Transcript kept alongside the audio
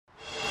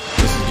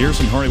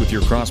Garrison Hardy with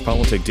your Cross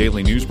Politic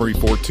Daily News Brief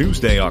for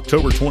Tuesday,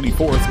 October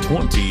 24th,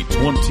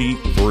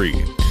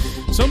 2023.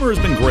 Summer has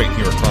been great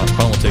here at Cross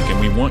Politic, and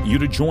we want you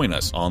to join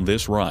us on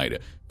this ride.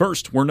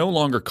 First, we're no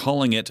longer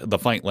calling it the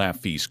Fight Laugh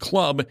Feast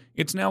Club.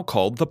 It's now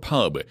called The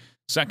Pub.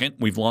 Second,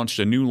 we've launched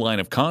a new line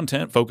of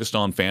content focused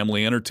on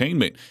family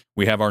entertainment.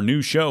 We have our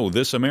new show,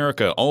 This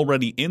America,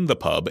 already in the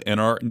pub, and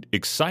our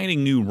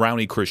exciting new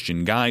Rowdy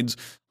Christian Guides,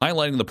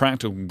 highlighting the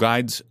practical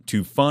guides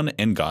to fun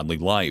and godly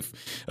life.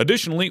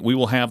 Additionally, we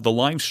will have the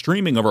live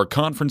streaming of our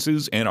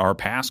conferences and our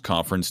past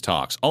conference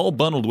talks, all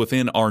bundled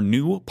within our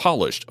new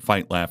polished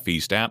Fight Laugh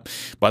Feast app.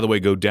 By the way,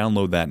 go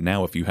download that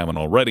now if you haven't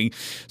already.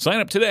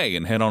 Sign up today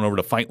and head on over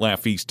to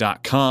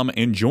fightlaughfeast.com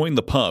and join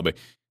the pub.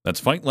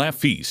 That's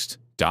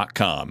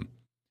fightlaughfeast.com.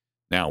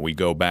 Now we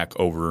go back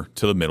over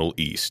to the Middle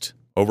East.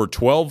 Over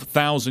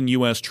 12,000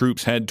 U.S.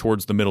 troops head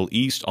towards the Middle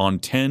East on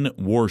 10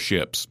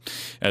 warships.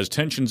 As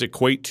tensions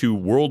equate to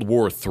World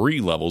War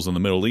III levels in the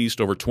Middle East,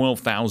 over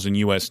 12,000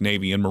 U.S.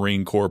 Navy and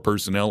Marine Corps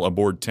personnel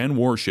aboard 10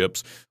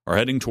 warships are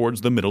heading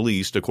towards the Middle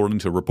East, according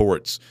to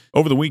reports.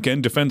 Over the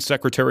weekend, Defense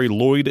Secretary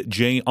Lloyd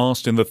J.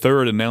 Austin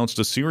III announced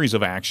a series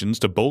of actions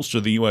to bolster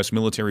the U.S.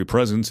 military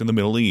presence in the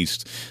Middle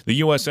East. The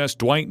USS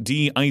Dwight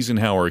D.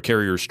 Eisenhower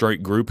Carrier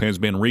Strike Group has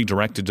been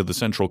redirected to the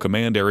Central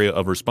Command area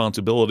of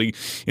responsibility,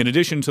 in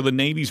addition to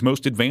the Navy's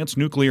most advanced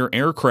nuclear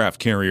aircraft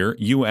carrier,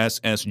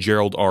 USS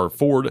Gerald R.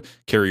 Ford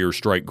Carrier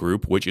Strike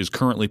Group, which is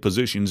currently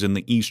positioned in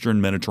the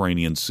eastern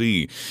Mediterranean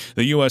Sea.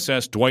 The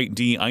USS Dwight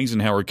D.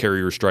 Eisenhower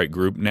Carrier Strike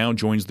Group now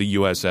joins the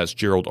USS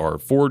Gerald R.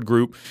 Ford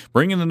Group,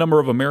 bringing the number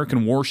of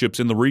American warships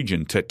in the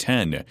region to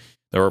 10.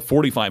 There are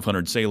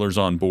 4,500 sailors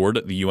on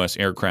board the U.S.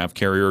 aircraft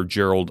carrier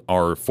Gerald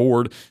R.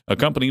 Ford,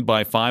 accompanied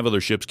by 5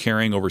 other ships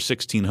carrying over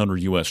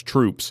 1,600 U.S.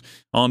 troops.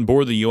 On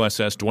board the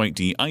USS Dwight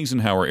D.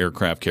 Eisenhower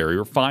aircraft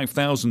carrier,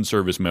 5,000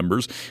 service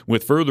members,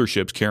 with further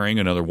ships carrying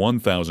another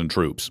 1,000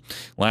 troops.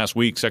 Last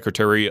week,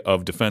 Secretary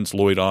of Defense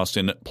Lloyd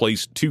Austin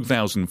placed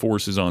 2,000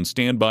 forces on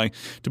standby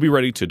to be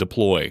ready to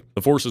deploy.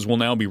 The forces will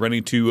now be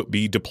ready to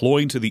be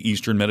deployed to the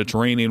eastern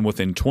Mediterranean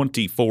within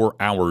 24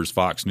 hours,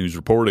 Fox News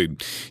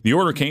reported. The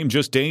order came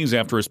just days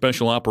after a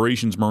Special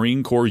Operations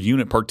Marine Corps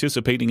unit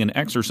participating in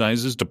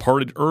exercises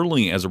departed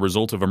early as a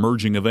result of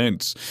emerging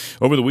events.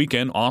 Over the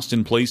weekend,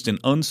 Austin placed an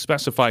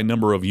unspecified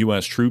number of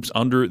U.S. troops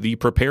under the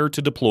Prepare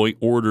to Deploy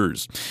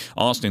orders.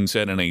 Austin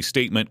said in a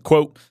statement,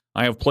 quote,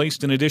 "I have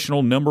placed an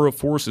additional number of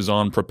forces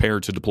on Prepare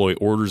to Deploy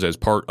orders as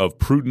part of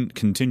prudent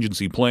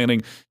contingency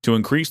planning to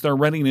increase their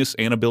readiness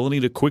and ability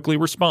to quickly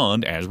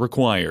respond as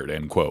required,"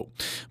 end quote.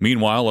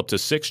 Meanwhile, up to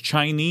 6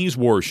 Chinese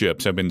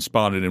warships have been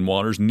spotted in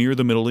waters near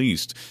the Middle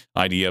East.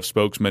 IDF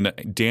spokesman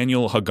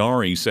Daniel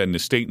Hagari said in a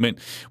statement,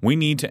 "We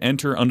need to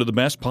enter under the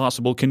best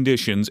possible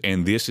conditions,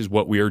 and this is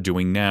what we are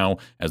doing now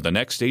as the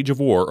next stage of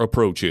war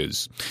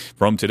approaches.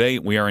 From today,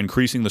 we are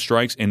increasing the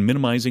strikes and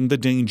minimizing the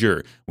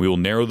danger. We will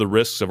narrow the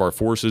risks of our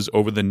forces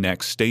over the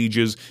next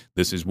stages.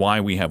 This is why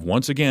we have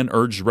once again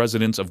urged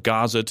residents of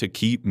Gaza to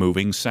keep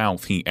moving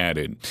south," he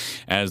added.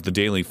 As the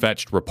Daily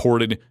Fetched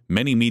reported,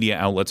 many media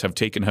outlets have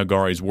taken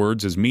Hagari's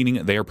words as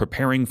meaning they are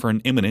preparing for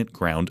an imminent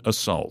ground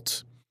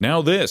assault.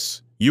 Now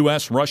this.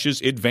 U.S.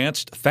 rushes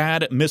advanced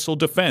THAAD missile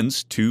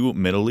defense to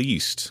Middle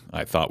East.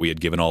 I thought we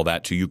had given all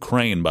that to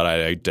Ukraine, but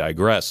I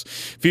digress.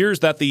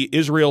 Fears that the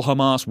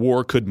Israel-Hamas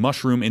war could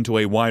mushroom into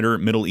a wider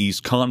Middle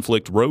East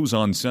conflict rose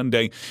on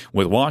Sunday,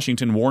 with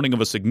Washington warning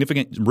of a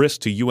significant risk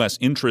to U.S.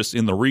 interests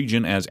in the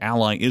region as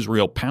ally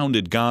Israel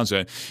pounded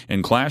Gaza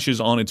and clashes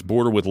on its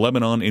border with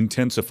Lebanon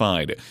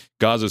intensified.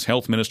 Gaza's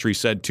health ministry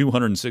said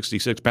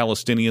 266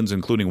 Palestinians,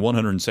 including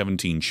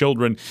 117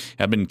 children,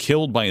 have been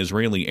killed by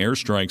Israeli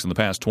airstrikes in the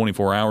past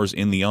 24 hours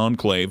in the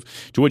enclave,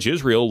 to which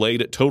Israel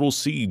laid total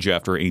siege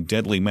after a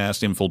deadly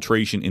mass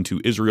infiltration into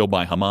Israel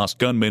by Hamas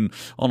gunmen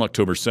on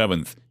October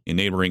 7th. In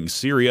neighboring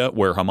Syria,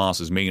 where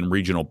Hamas's main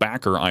regional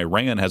backer,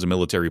 Iran, has a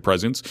military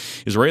presence,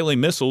 Israeli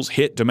missiles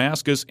hit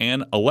Damascus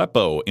and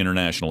Aleppo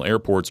international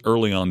airports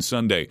early on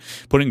Sunday,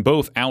 putting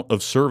both out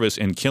of service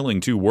and killing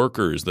 2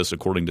 workers, this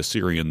according to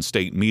Syrian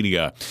state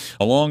media.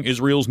 Along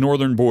Israel's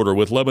northern border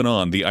with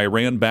Lebanon, the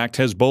Iran-backed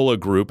Hezbollah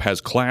group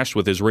has clashed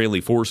with Israeli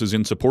forces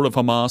in support of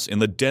Hamas in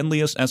the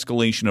deadliest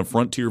escalation of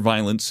frontier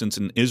violence since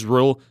an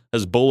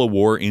Israel-Hezbollah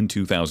war in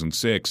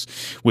 2006.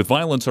 With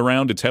violence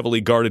around its heavily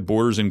guarded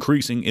borders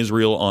increasing,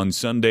 Israel on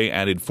Sunday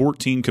added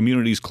 14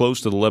 communities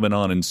close to the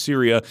Lebanon and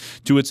Syria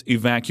to its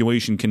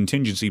evacuation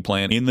contingency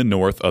plan in the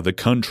north of the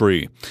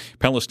country.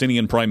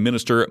 Palestinian Prime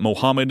Minister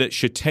Mohammed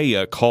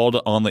Shataya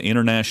called on the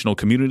international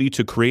community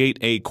to create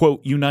a, quote,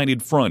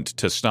 united front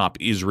to stop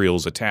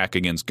Israel's attack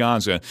against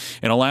Gaza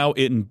and allow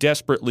it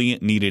desperately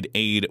needed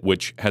aid,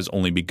 which has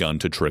only begun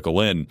to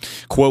trickle in.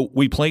 Quote,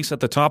 "We place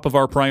at the top of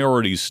our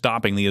priorities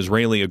stopping the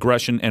Israeli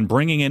aggression and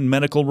bringing in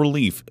medical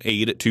relief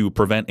aid to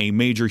prevent a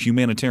major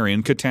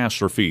humanitarian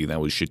catastrophe.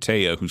 That was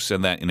Shatea, who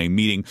said that in a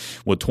meeting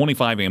with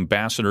 25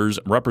 ambassadors,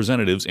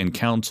 representatives, and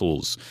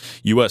councils.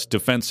 U.S.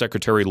 Defense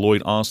Secretary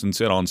Lloyd Austin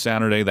said on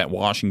Saturday that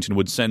Washington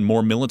would send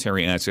more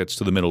military assets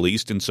to the Middle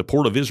East in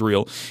support of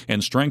Israel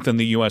and strengthen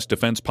the U.S.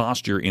 defense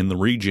posture in the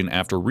region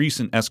after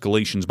recent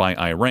escalations by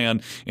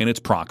Iran and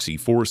its proxy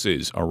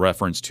forces, a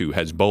reference to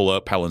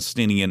Hezbollah,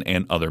 Palestinian,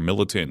 and other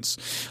militants.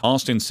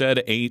 Austin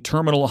said a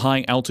Terminal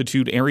High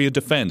Altitude Area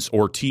Defense,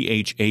 or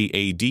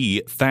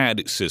THAAD,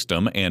 THAAD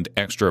system and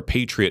extra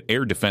Patriot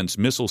air defense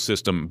missile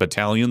system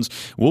battalions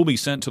will be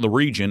sent to the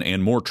region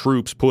and more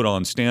troops put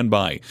on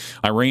standby.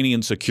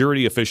 Iranian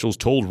security officials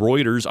told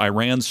Reuters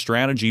Iran's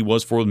strategy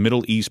was for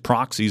Middle East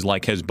proxies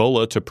like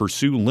Hezbollah to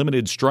pursue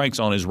limited strikes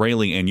on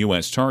Israeli and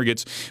U.S.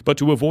 targets, but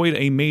to avoid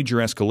a major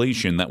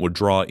escalation that would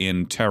draw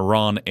in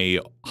Tehran a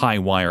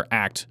high-wire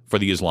act for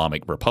the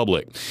Islamic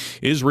Republic.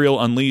 Israel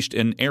unleashed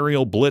an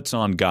aerial blitz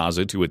on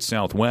Gaza to its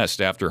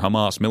southwest after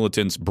Hamas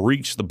militants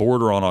breached the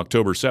border on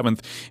October 7th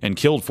and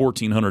killed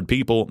 1,400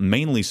 people,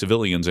 mainly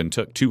civilians, and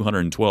took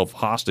 212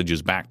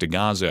 hostages back to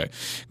Gaza.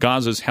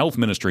 Gaza's health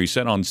ministry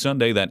said on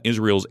Sunday that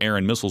Israel's air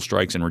and missile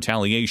strikes in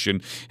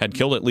retaliation had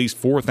killed at least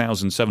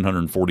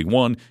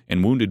 4,741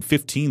 and wounded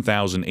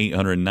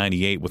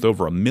 15,898, with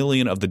over 1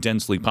 million of the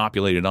densely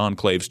populated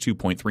enclave's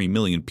 2.3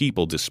 million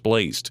people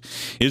displaced.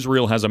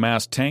 Israel has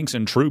amassed tanks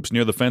and troops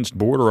near the fenced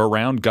border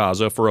around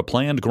Gaza for a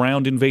planned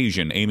ground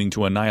invasion aiming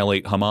to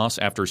annihilate Hamas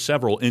after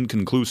several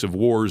inconclusive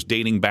wars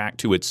dating back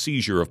to its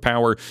seizure of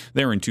power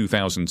there in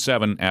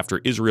 2007 after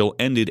Israel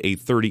ended a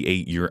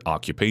 38-year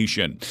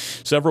occupation.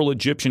 Several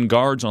Egyptian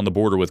guards on the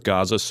border with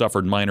Gaza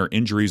suffered minor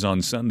injuries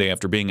on Sunday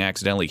after being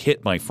accidentally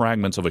hit by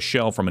fragments of a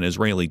shell from an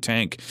Israeli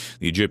tank.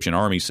 The Egyptian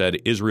army said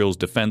Israel's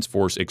defense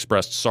force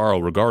expressed sorrow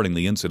regarding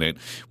the incident,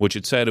 which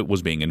it said it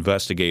was being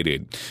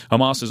investigated.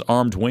 Hamas's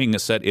armed wing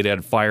said it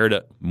had fired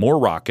more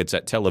rockets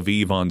at Tel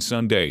Aviv on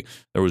Sunday.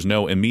 There was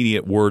no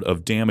immediate word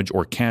of damage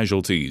or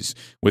casualties.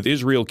 With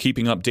Israel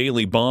keeping up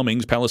daily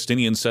bombings,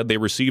 Palestinians said they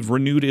received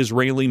renewed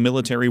Israeli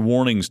military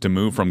warnings to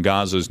move from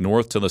Gaza's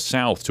north to the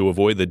south to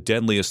avoid the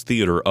deadliest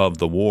theater of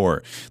the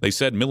war. They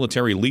said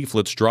military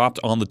leaflets dropped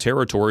on the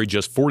territory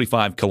just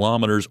 45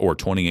 kilometers or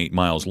 28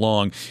 miles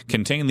long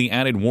contained the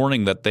added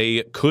warning that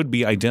they could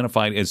be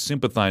identified as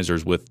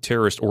sympathizers with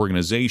terrorist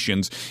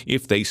organizations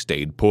if they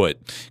stayed put.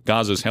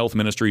 Gaza's health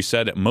ministry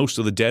said most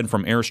of the dead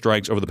from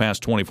airstrikes over the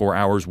past 24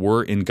 hours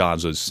were in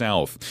Gaza's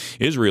south.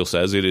 Israel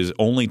says it is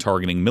only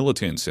targeting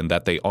militants and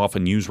that they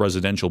often use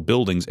residential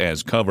buildings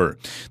as cover.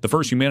 The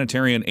first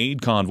humanitarian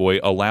aid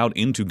convoy allowed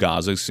into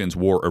Gaza since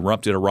war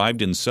erupted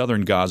arrived in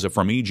southern Gaza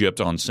from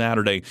Egypt on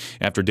Saturday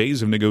after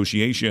days of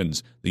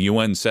negotiations. The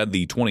UN said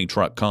the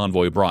 20-truck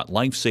convoy brought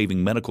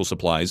life-saving medical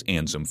supplies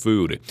and some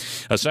food.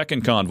 A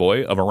second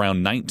convoy of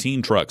around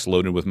 19 trucks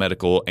loaded with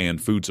medical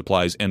and food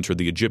supplies entered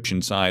the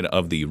Egyptian side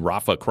of the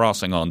Rafah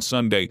crossing on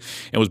Sunday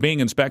and was being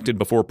inspected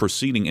before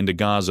proceeding into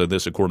Gaza,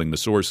 this according to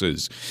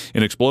sources.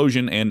 An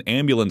explosion and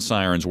ambulance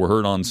sirens were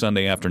heard on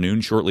Sunday afternoon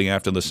shortly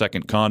after the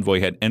second convoy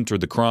had entered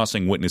the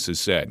crossing, witnesses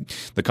said.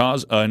 The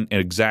cause and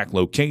exact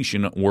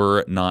location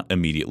were not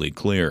immediately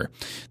clear.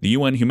 The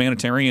UN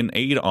Humanitarian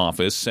Aid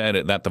Office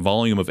said that the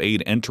volume of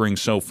aid entering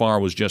so far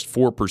was just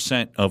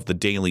 4% of the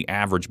daily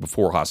average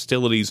before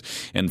hostilities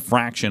and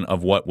fraction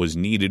of what was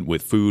needed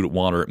with food,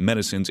 water,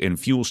 medicines, and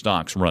fuel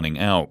stocks running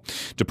out.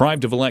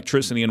 Deprived of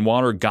electricity and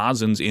water,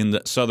 Gazans in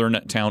the southern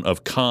town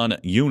of Khan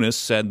Yunis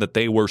said that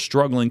they were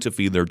struggling to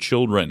feed their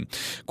children.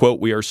 Quote,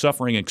 "We are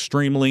suffering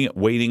extremely,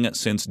 waiting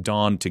since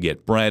dawn to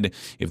get bread.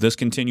 If this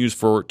continues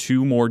for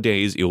 2 more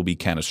days, it will be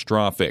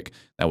catastrophic."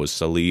 That was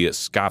Salih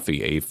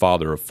Skafi, a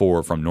father of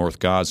 4 from North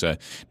Gaza,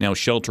 now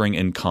sheltering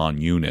in Khan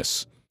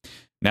Yunis.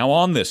 Now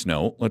on this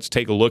note, let's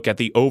take a look at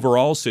the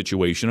overall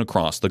situation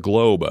across the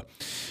globe.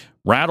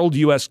 Rattled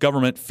U.S.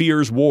 government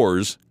fears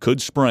wars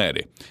could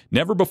spread.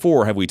 Never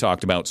before have we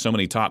talked about so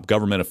many top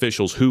government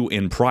officials who,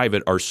 in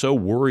private, are so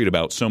worried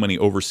about so many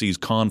overseas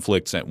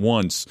conflicts at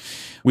once.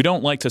 We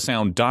don't like to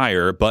sound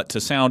dire, but to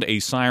sound a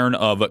siren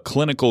of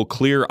clinical,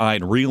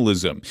 clear-eyed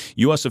realism.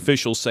 U.S.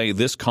 officials say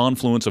this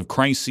confluence of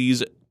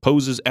crises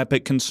poses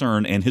epic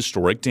concern and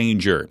historic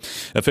danger.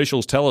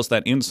 Officials tell us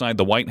that inside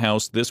the White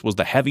House, this was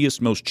the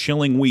heaviest, most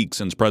chilling week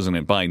since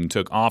President Biden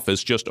took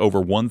office just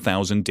over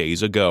 1,000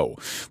 days ago.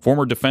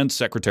 Former Defense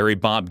Secretary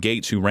Bob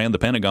Gates, who ran the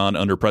Pentagon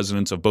under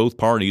presidents of both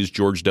parties,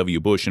 George W.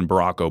 Bush and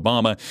Barack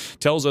Obama,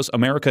 tells us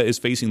America is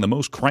facing the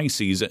most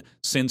crises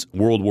since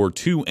World War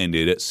II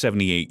ended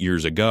 78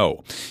 years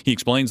ago. He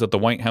explains that the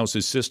White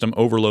House's system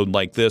overload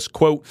like this,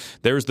 quote,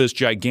 "There's this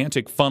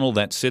gigantic funnel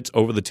that sits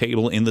over the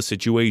table in the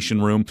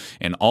Situation Room,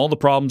 and all the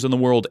problems in the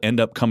world end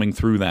up coming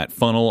through that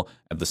funnel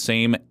at the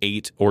same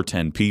 8 or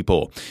 10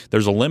 people.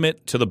 There's a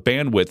limit to the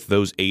bandwidth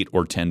those 8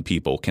 or 10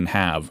 people can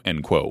have,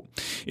 end quote.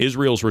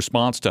 Israel's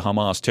response to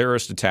Hamas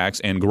terrorist attacks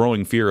and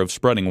growing fear of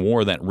spreading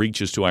war that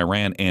reaches to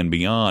Iran and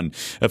beyond.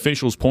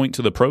 Officials point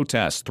to the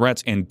protests,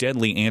 threats, and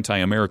deadly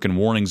anti-American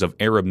warnings of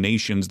Arab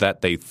nations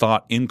that they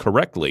thought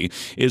incorrectly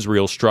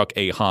Israel struck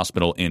a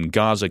hospital in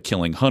Gaza,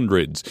 killing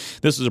hundreds.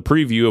 This is a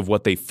preview of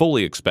what they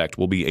fully expect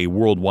will be a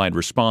worldwide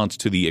response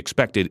to the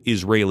expected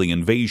Israeli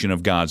invasion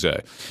of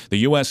Gaza. The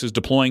U.S. is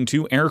deploying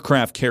 2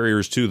 aircraft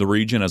carriers to the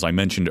region, as I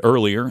mentioned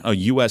earlier. A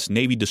U.S.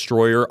 Navy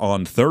destroyer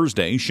on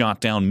Thursday shot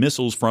down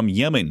missiles from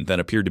Yemen that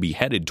appeared to be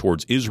headed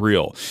towards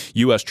Israel.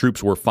 U.S.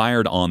 troops were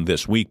fired on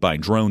this week by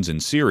drones in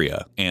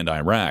Syria and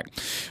Iraq.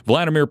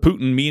 Vladimir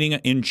Putin meeting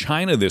in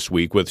China this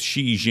week with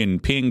Xi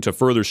Jinping to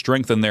further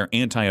strengthen their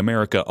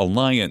anti-America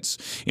alliance.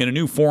 In a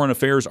new Foreign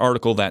Affairs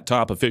article that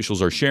top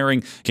officials are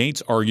sharing,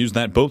 Gates argues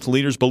that both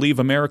leaders believe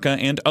America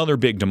and other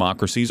big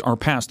democracies are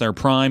past their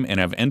prime and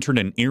have entered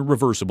an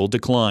irreversible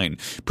decline.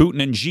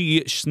 Putin and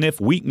Xi sniff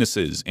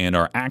weaknesses and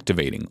are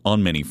activating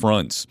on many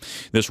fronts.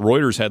 This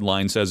Reuters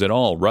headline says it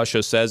all.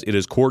 Russia says it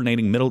is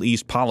coordinating Middle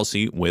East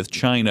policy with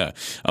China.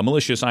 A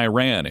malicious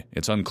Iran.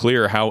 It's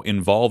unclear how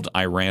involved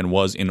Iran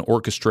was in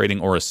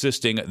orchestrating or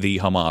assisting the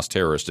Hamas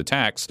terrorist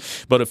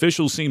attacks, but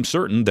officials seem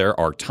certain there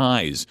are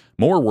ties.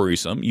 More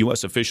worrisome,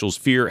 U.S. officials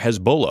fear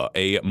Hezbollah,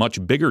 a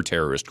much bigger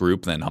terrorist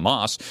group than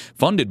Hamas,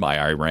 funded by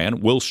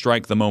Iran, will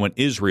strike the moment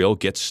Israel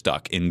gets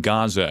stuck in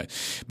Gaza.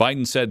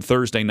 Biden said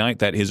Thursday night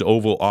that his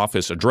Oval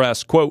Office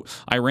address, quote,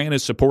 Iran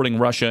is supporting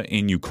Russia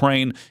in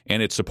Ukraine,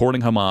 and it's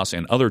supporting Hamas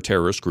and other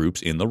terrorist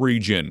groups in the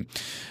region.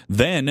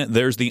 Then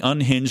there's the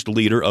unhinged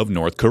leader of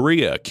North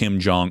Korea, Kim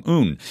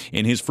Jong-un.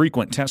 In his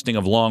frequent testing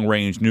of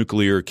long-range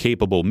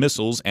nuclear-capable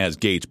missiles, as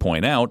Gates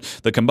point out,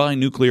 the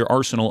combined nuclear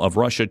arsenal of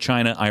Russia,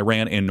 China,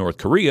 Iran, and North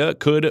Korea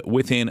could,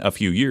 within a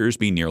few years,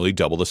 be nearly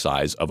double the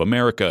size of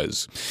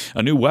America's.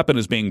 A new weapon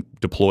is being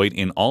deployed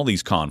in all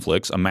these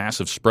conflicts, a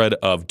massive spread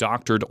of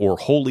doctored or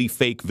wholly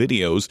fake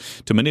videos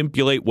to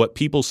manipulate what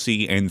people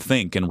see and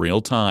think in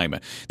real time.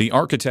 The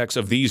architects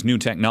of these new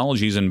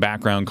technologies and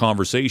background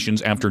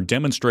conversations, after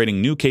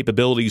demonstrating new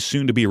capabilities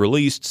soon to be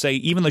released, say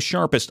even the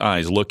sharpest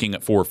eyes looking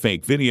for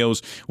fake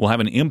videos will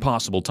have an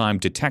impossible time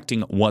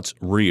detecting what's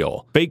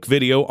real. Fake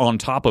video on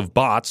top of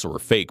bots or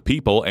fake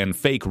people and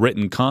fake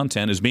written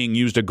content is being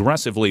used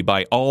aggressively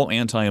by all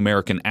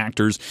anti-American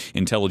actors,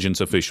 intelligence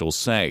officials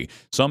say.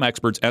 Some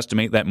experts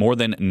estimate that more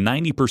than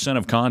 90%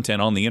 of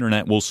content on the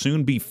internet will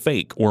soon be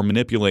fake or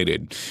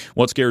manipulated.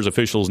 What scares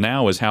officials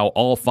now is how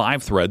all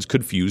 5 threads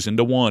could fuse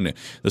into one.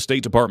 The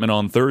State Department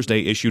on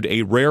Thursday issued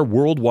a rare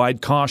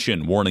worldwide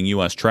caution warning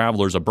U.S.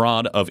 travelers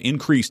abroad of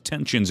increased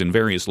tensions in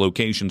various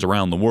locations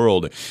around the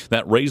world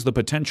that raise the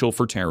potential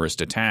for terrorist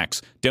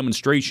attacks,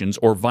 demonstrations,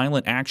 or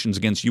violent actions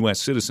against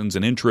U.S. citizens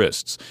and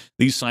interests.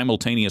 These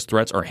simultaneous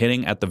threats are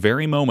hitting at the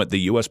very moment the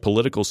U.S.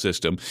 political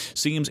system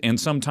seems and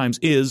sometimes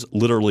is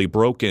literally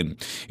broken.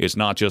 It's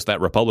not just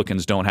that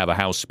Republicans don't have a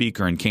House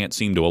Speaker and can't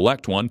seem to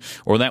elect one,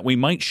 or that we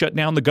might shut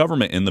down the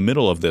government in the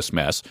middle of this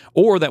mess,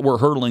 or that we're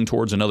hurtling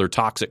towards another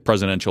toxic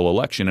presidential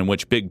election in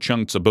which big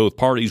chunks of both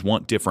parties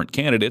want different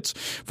candidates.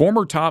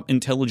 Former top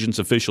intelligence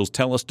officials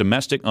tell us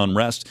domestic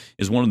unrest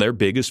is one of their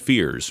biggest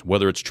fears,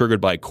 whether it's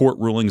triggered by court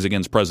rulings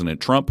against President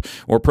Trump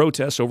or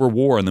protests over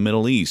war in the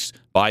Middle East.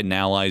 Biden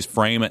allies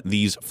frame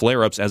these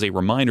flare-ups as a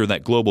reminder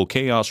that global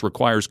chaos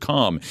requires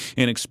calm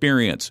and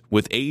experience.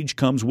 With age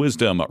comes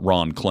wisdom,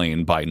 Ron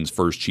Klain, Biden's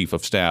first chief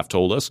of staff,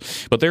 told us.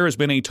 But there has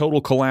been a total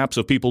collapse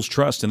of people's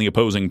trust in the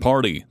opposing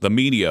party, the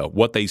media,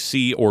 what they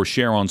see or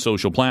share on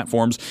social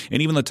platforms,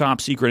 and even the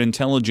top-secret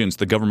intelligence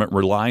the government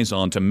relies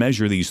on to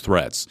measure these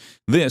threats.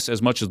 This,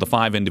 as much as the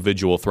 5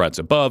 individual threats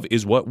above,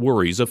 is what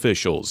worries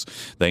officials.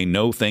 They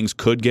know things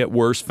could get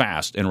worse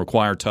fast and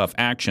require tough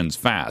actions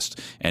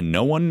fast, and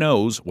no one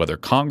knows whether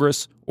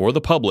Congress or the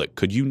public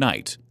could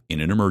unite in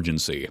an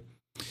emergency.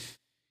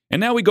 And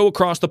now we go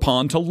across the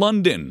pond to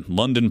London.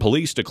 London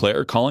police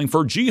declare calling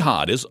for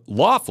jihad is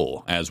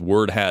lawful, as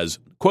word has,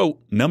 quote,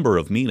 number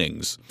of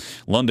meanings.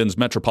 London's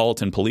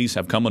Metropolitan Police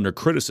have come under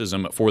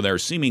criticism for their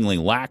seemingly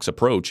lax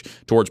approach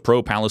towards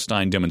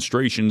pro-Palestine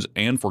demonstrations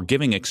and for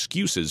giving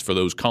excuses for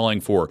those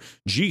calling for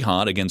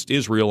jihad against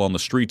Israel on the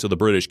streets of the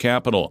British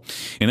capital.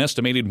 An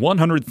estimated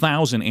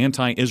 100,000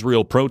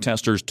 anti-Israel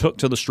protesters took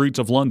to the streets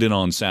of London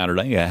on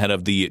Saturday ahead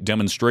of the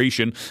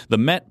demonstration. The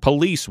Met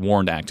Police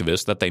warned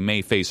activists that they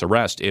may face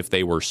arrest if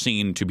they were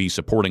seen to be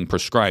supporting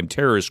proscribed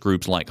terrorist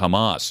groups like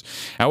Hamas.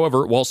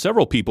 However, while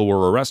several people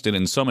were arrested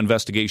and some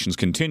investigations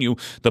continue,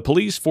 the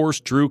police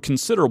force drew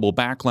considerable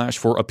backlash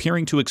for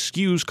appearing to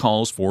excuse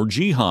calls for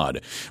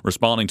jihad.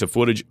 Responding to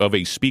footage of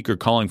a speaker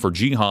calling for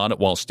jihad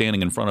while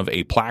standing in front of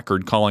a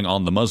placard calling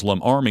on the Muslim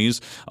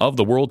armies of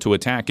the world to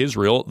attack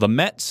Israel, the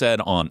Met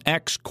said on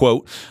X,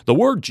 quote, the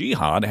word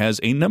jihad has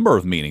a number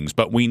of meanings,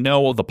 but we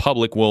know the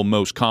public will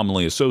most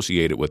commonly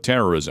associate it with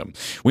terrorism.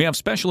 We have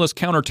specialist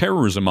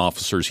counterterrorism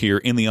officers here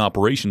in the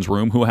operations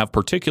room who have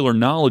particular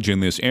knowledge in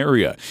this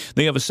area.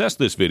 They have assessed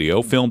this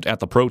video filmed at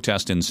the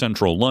protest in Central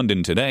central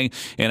London today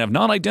and have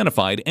not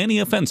identified any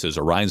offenses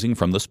arising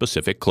from the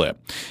specific clip.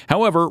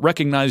 However,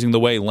 recognizing the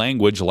way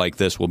language like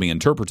this will be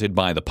interpreted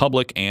by the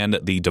public and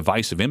the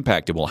divisive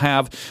impact it will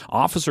have,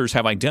 officers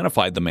have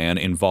identified the man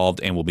involved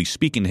and will be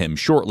speaking to him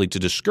shortly to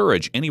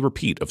discourage any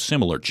repeat of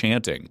similar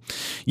chanting.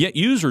 Yet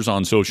users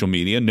on social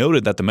media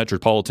noted that the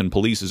Metropolitan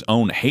Police's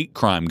own hate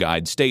crime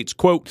guide states,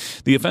 quote,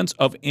 "The offense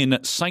of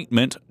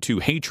incitement to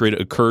hatred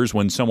occurs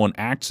when someone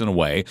acts in a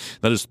way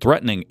that is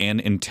threatening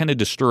and intended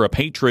to stir up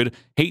hatred.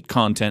 Hate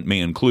content may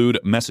include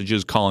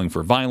messages calling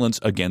for violence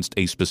against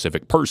a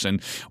specific person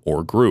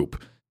or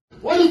group."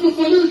 What is the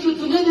solution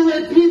to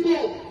liberate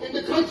people in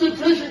the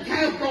concentration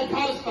camp from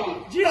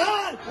Palestine?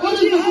 Jihad! What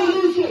is the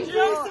solution?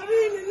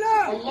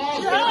 Jihad! Allah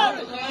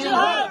Jihad!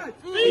 Jihad!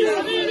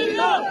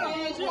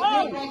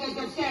 Jihad! Brothers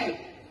have said,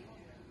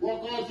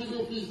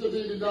 وَقَاتِلُوا فِي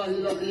سَبِيلِ اللَّهِ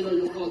الَّذِينَ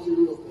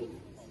يُقَاتِلُونَكُمْ.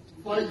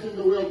 Fight in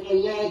the way of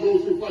Allah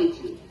those who fight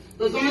you.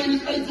 The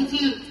Zionist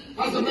entity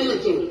has a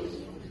military.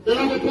 They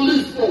have a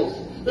police force.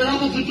 They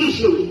have a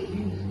judiciary.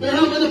 They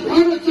have an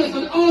apparatus,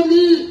 an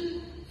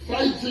army,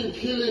 fighting,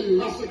 killing,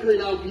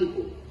 massacring our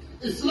people.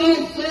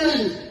 Islam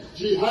says,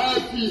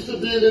 jihad fi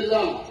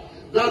sabilillah,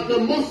 that the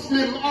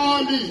Muslim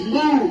armies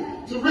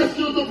move to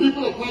rescue the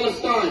people of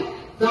Palestine.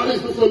 That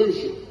is the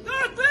solution.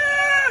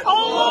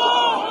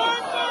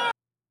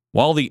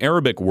 While the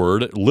Arabic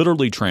word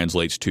literally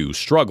translates to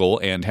struggle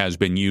and has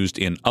been used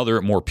in other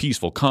more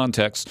peaceful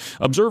contexts,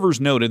 observers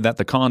noted that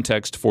the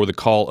context for the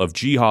call of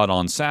jihad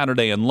on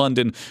Saturday in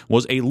London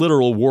was a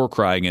literal war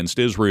cry against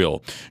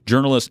Israel.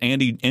 Journalist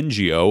Andy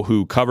Ngo,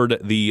 who covered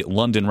the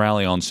London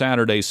rally on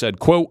Saturday, said,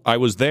 quote, "I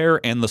was there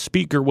and the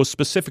speaker was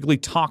specifically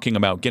talking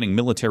about getting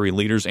military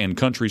leaders and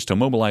countries to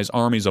mobilize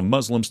armies of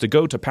Muslims to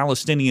go to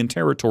Palestinian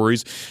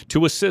territories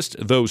to assist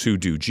those who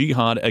do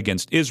jihad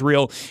against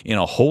Israel in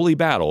a holy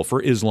battle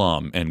for Islam."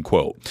 End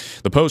quote.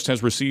 The post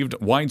has received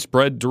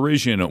widespread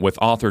derision, with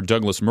author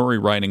Douglas Murray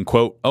writing,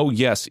 quote, "Oh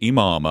yes,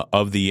 Imam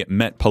of the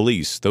Met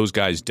Police. Those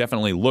guys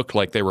definitely looked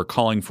like they were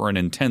calling for an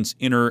intense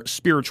inner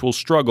spiritual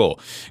struggle.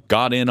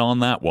 Got in on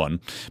that one."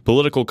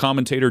 Political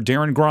commentator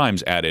Darren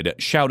Grimes added,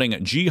 "Shouting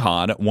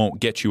jihad won't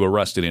get you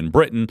arrested in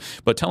Britain,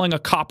 but telling a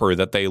copper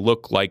that they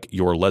look like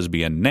your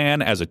lesbian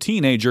nan as a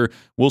teenager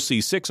will see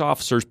 6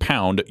 officers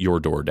pound your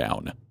door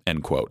down."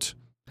 End quote.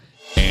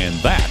 And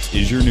that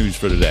is your news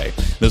for today.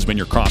 This has been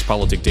your Cross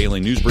Politic Daily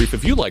News Brief.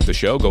 If you like the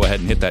show, go ahead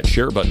and hit that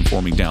share button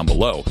for me down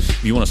below.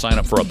 If you want to sign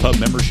up for a pub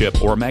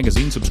membership or a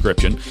magazine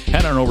subscription,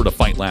 head on over to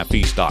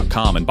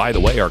fightlaughfeast.com. And by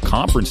the way, our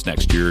conference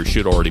next year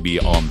should already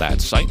be on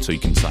that site, so you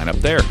can sign up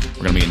there.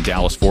 We're going to be in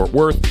Dallas, Fort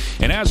Worth.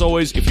 And as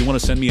always, if you want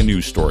to send me a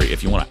news story,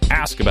 if you want to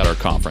ask about our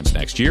conference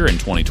next year in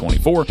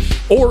 2024,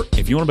 or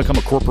if you want to become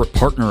a corporate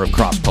partner of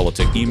Cross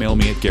Politic, email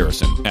me at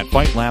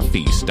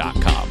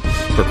garrison@fightlaughfeast.com.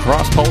 For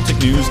Cross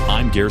Politic News,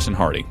 I'm Garrison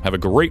Hardy. Have a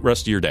great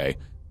rest of your day,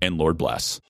 and Lord bless.